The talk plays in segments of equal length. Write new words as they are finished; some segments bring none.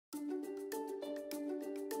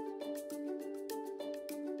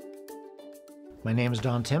My name is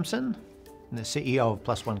Don Timpson. I'm the CEO of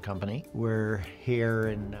PlusOne Company. We're here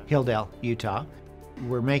in Hilldale, Utah.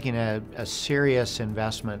 We're making a serious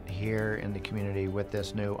investment here in the community with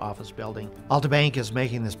this new office building. Altabank is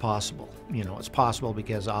making this possible. You know, it's possible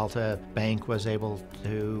because Altabank was able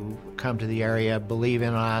to come to the area, believe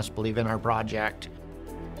in us, believe in our project.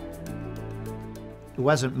 It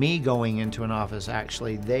wasn't me going into an office,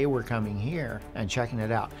 actually. They were coming here and checking it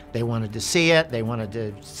out. They wanted to see it, they wanted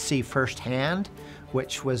to see firsthand,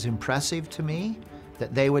 which was impressive to me,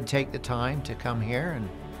 that they would take the time to come here and,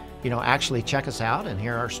 you know, actually check us out and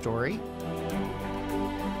hear our story.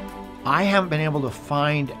 I haven't been able to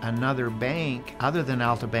find another bank other than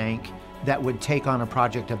Altabank that would take on a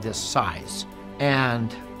project of this size.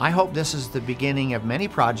 And I hope this is the beginning of many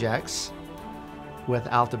projects with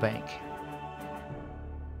Altabank.